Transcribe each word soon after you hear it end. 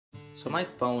So my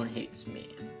phone hates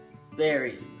me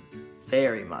very,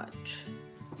 very much.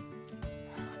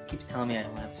 It keeps telling me I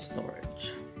don't have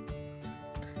storage.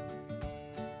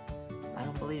 I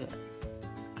don't believe it.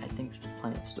 I think there's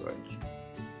plenty of storage.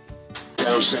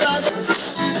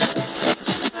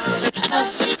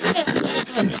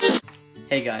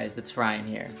 Hey guys, it's Ryan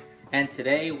here. And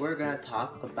today we're gonna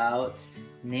talk about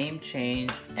name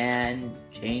change and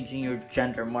changing your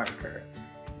gender marker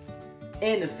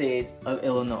in the state of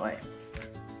Illinois,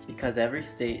 because every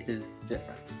state is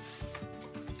different.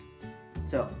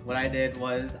 So what I did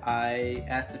was I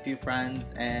asked a few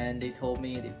friends and they told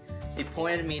me, they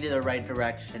pointed me to the right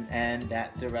direction, and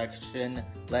that direction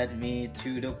led me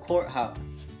to the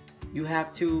courthouse. You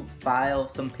have to file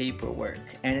some paperwork,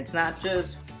 and it's not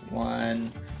just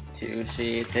 1, 2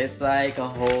 sheets, it's like a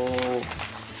whole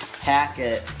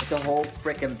packet. It's a whole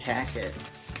freaking packet.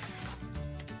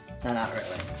 No, not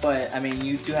really. But I mean,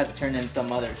 you do have to turn in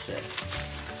some other shit.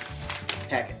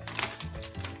 Packet.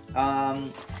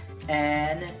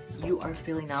 And you are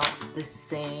filling out the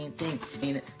same thing. I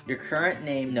mean, your current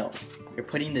name, no. You're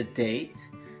putting the date,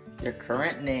 your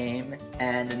current name,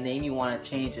 and the name you want to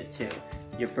change it to.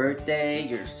 Your birthday,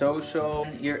 your social,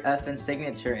 your effing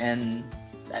signature, and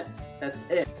that's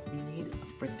it. You need a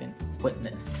freaking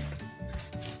witness.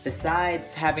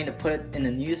 Besides having to put it in the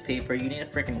newspaper, you need a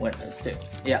freaking witness too.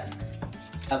 Yeah.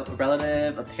 A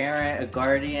relative, a parent, a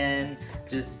guardian,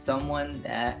 just someone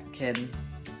that can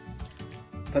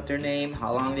put their name,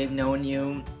 how long they've known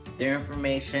you, their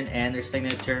information, and their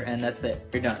signature, and that's it.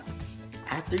 You're done.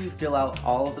 After you fill out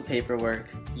all of the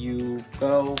paperwork, you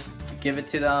go, give it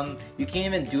to them. You can't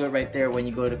even do it right there when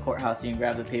you go to the courthouse and you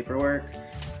grab the paperwork.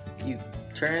 You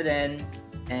turn it in,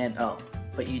 and oh,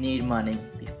 but you need money.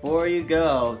 Before you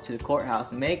go to the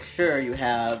courthouse, make sure you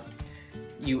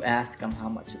ask them how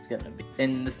much it's gonna be.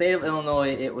 In the state of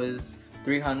Illinois, it was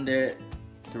 $300.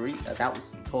 That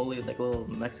was totally like a little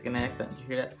Mexican accent. Did you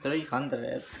hear that?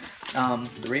 $300.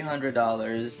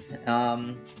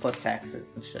 $300 plus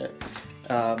taxes and shit.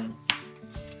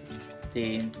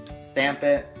 They stamp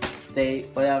it, date,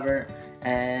 whatever,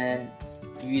 and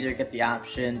you either get the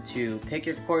option to pick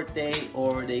your court date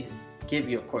or they give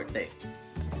you a court date.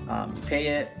 You pay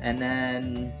it, and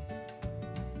then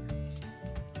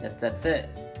that's it.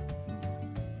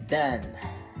 Then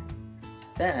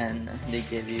they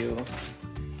give you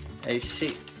a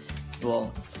sheet.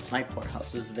 Well, my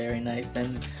courthouse was very nice,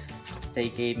 and they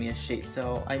gave me a sheet,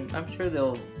 so I'm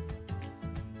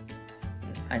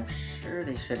sure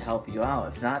they should help you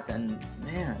out. If not, then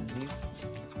man,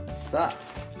 it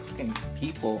sucks. Fucking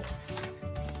people.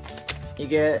 You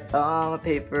get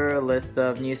a list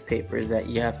of newspapers that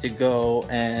you have to go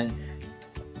and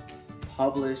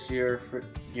publish your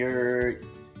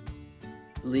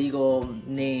legal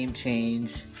name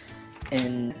change.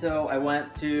 And so I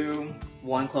went to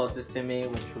one closest to me,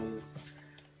 which was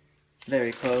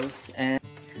very close, and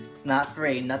it's not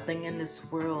free. Nothing in this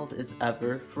world is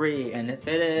ever free, and if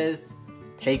it is,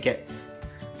 take it.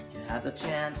 You have the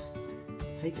chance,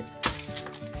 take it.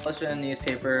 Publish in a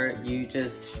newspaper, you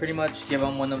just pretty much give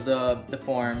them one of the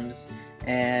forms,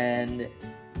 and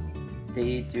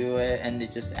they do it, and they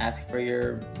just ask for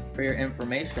your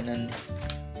information, and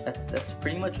that's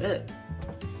pretty much it.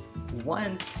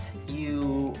 Once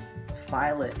you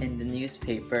file it in the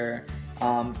newspaper,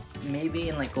 maybe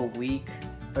in like a week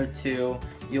or two,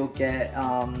 you'll get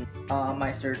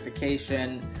my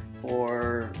certification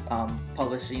for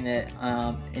publishing it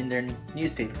in their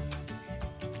newspaper.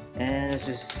 And it's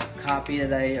just a copy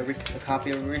of a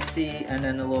receipt, and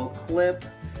then a little clip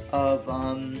of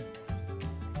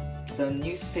the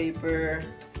newspaper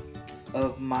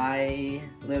of my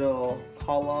little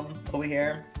column over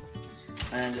here,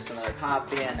 and just another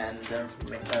copy, and then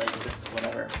just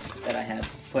whatever that I had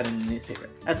put in the newspaper.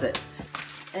 That's it.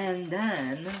 And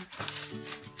then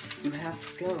you have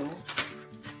to go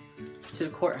to the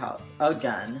courthouse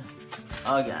again,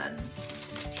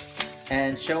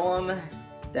 and show them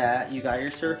that you got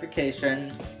your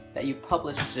certification, that you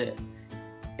published it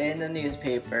in the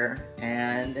newspaper,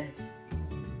 and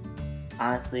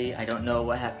honestly, I don't know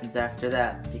what happens after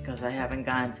that because I haven't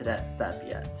gotten to that step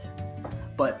yet.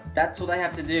 But that's what I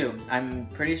have to do. I'm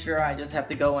pretty sure I just have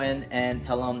to go in and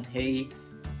tell them, hey,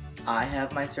 I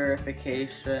have my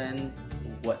certification,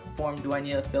 what form do I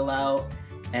need to fill out,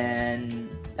 and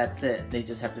that's it. They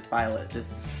just have to file it.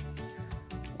 Just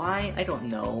why? I don't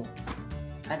know.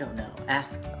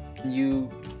 Ask them. You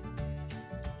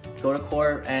go to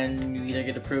court and you either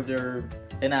get approved or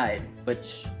denied,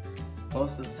 which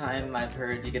most of the time I've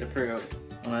heard you get approved,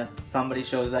 unless somebody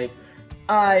shows like,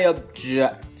 I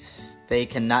object. They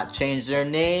cannot change their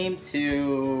name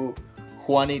to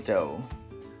Juanito.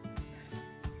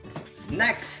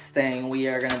 Next thing we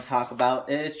are going to talk about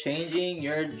is changing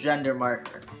your gender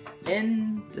marker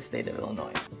in the state of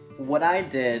Illinois. What I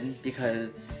did,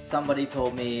 because somebody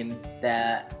told me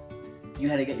that you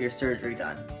had to get your surgery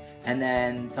done, and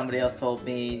then somebody else told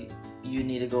me you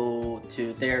need to go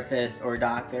to a therapist or a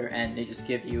doctor and they just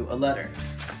give you a letter.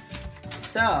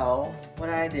 So what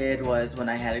I did was, when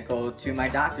I had to go to my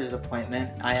doctor's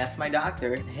appointment, I asked my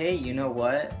doctor, hey, you know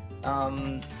what?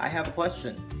 I have a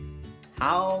question.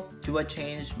 How do I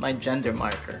change my gender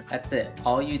marker? That's it.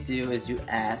 All you do is you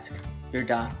ask your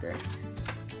doctor.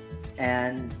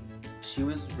 And she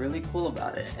was really cool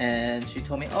about it. And she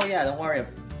told me, oh yeah, don't worry.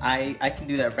 I can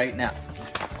do that right now.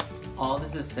 All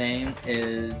this is saying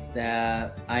is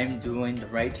that I'm doing the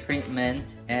right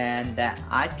treatment and that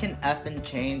I can effing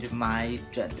change my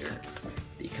gender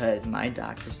because my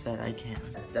doctor said I can.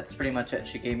 That's pretty much it.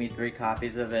 She gave me 3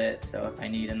 copies of it, so if I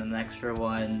need an extra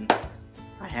one,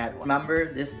 I had one.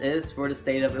 Remember, this is for the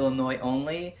state of Illinois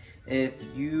only. If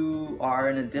you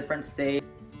are in a different state,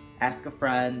 ask a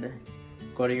friend,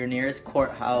 go to your nearest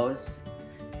courthouse.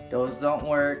 Those don't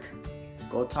work.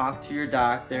 Go talk to your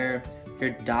doctor. Your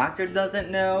doctor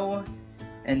doesn't know,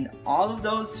 and all of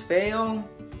those fail,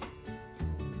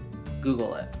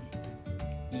 Google it.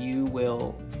 You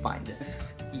will find it.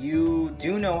 You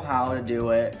do know how to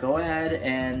do it. Go ahead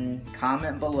and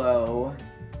comment below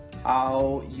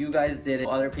how you guys did it.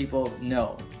 Other people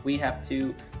know. We have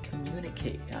to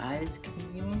communicate, guys.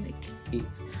 Communicate.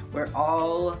 We're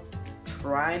all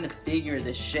trying to figure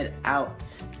this shit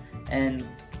out, and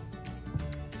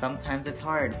sometimes it's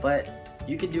hard, but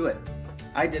you can do it.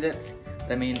 I did it.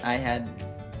 I mean, I had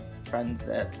friends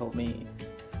that told me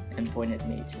and pointed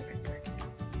me to it.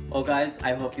 Well guys,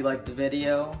 I hope you liked the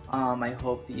video. I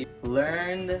hope you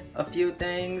learned a few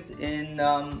things in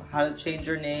how to change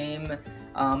your name,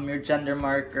 your gender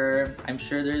marker. I'm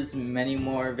sure there's many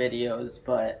more videos,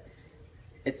 but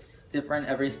it's different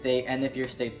every state, and if your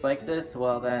state's like this,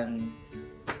 well then,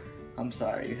 I'm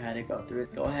sorry you had to go through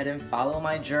it. Go ahead and follow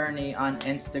my journey on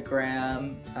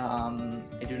Instagram.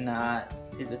 I do not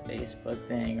do the Facebook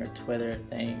thing or Twitter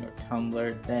thing or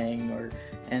Tumblr thing or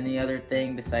any other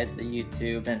thing besides the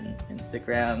YouTube and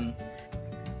Instagram.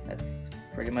 That's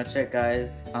pretty much it,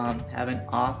 guys. Have an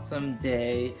awesome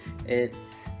day.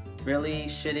 It's really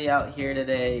shitty out here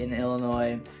today in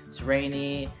Illinois. It's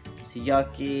rainy, it's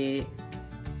yucky,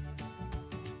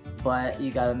 but you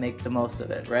gotta make the most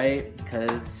of it, right?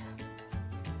 Because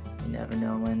you never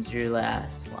know when's your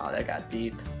last. Wow, that got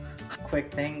deep.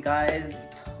 Quick thing, guys.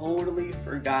 Totally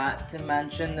forgot to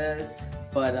mention this,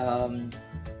 but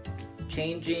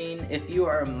if you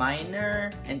are a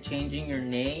minor and changing your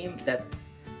name,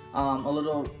 that's a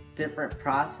little different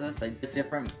process. Like, there's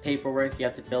different paperwork you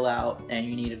have to fill out, and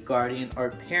you need a guardian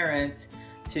or parent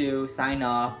to sign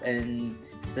off and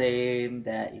say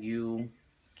that you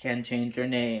can change your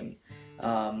name.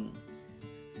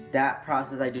 That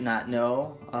process I do not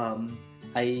know.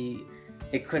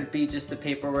 It could be just the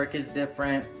paperwork is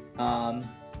different.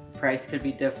 Price could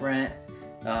be different.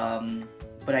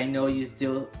 But I know you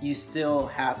still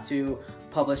have to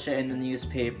publish it in the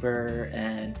newspaper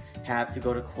and have to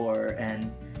go to court,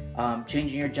 and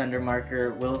changing your gender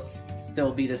marker will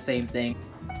still be the same thing.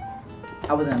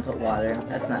 I was gonna put water.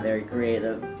 That's not very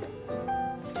creative.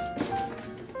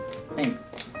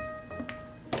 Thanks.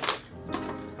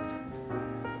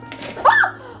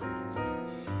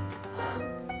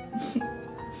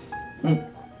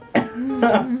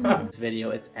 This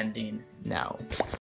video is ending now.